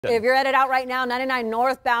If you're headed out right now, 99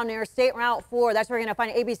 northbound near State Route 4, that's where you're going to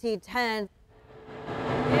find ABC 10.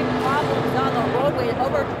 Big problems on the roadway. An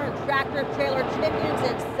overturned tractor trailer, chickens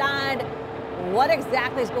inside. What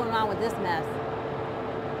exactly is going on with this mess?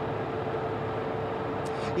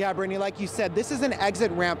 Yeah, Brittany, like you said, this is an exit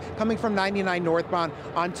ramp coming from 99 northbound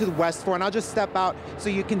onto the West 4. And I'll just step out so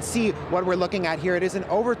you can see what we're looking at here. It is an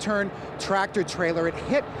overturned tractor trailer. It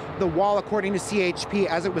hit the wall, according to CHP,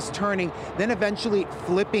 as it was turning, then eventually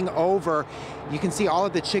flipping over. You can see all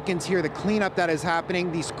of the chickens here, the cleanup that is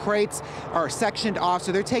happening. These crates are sectioned off,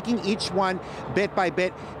 so they're taking each one bit by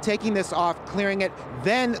bit, taking this off, clearing it.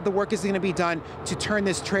 Then the work is going to be done to turn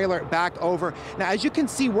this trailer back over. Now, as you can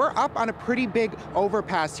see, we're up on a pretty big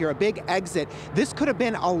overpass here, a big exit. This could have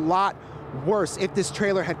been a lot worse if this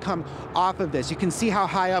trailer had come off of this. You can see how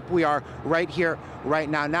high up we are right here, right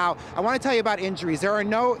now. Now, I want to tell you about injuries. There are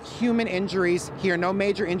no human injuries here, no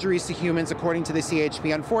major injuries to humans, according to the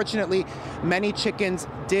CHP. Unfortunately, many chickens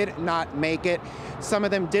did not make it. Some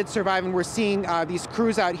of them did survive, and we're seeing these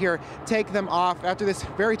crews out here take them off after this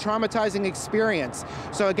very traumatizing experience.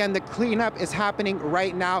 So again, the cleanup is happening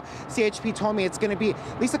right now. CHP told me it's going to be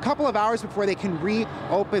at least a couple of hours before they can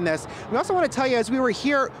reopen this. We also want to tell you, as we were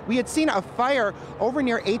here, we had seen a fire over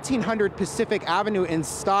near 1800 Pacific Avenue in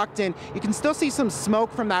Stockton. You can still see some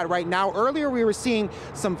smoke from that right now. Earlier, we were seeing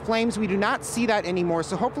some flames. We do not see that anymore,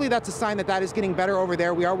 so hopefully that's a sign that that is getting better over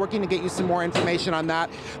there. We are working to get you some more information on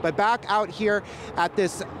that. But back out here at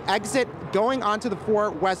this exit going onto the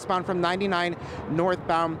 4 westbound from 99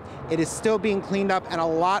 northbound, it is still being cleaned up and a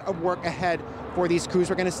lot of work ahead for these crews.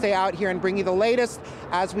 We're going to stay out here and bring you the latest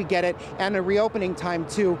as we get it, and a reopening time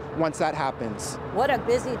too once that happens. What a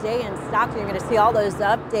busy day in Stockton. You're going to see all those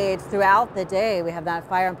updates throughout the day. We have that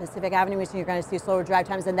fire on Pacific Avenue, so you're going to see slower drive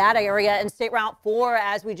times in that area. And State Route 4,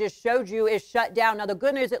 as we just showed you, is shut down. Now, the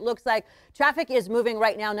good news, it looks like traffic is moving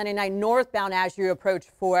right now 99 northbound as you approach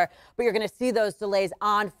 4, but you're going to see those delays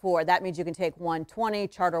on 4. That means you can take 120,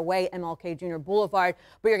 Charter Way, MLK Jr. Boulevard,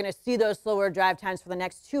 but you're going to see those slower drive times for the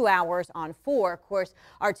next 2 hours on 4. Of course,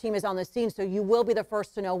 our team is on the scene, so you will be the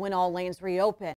first to know when all lanes reopen.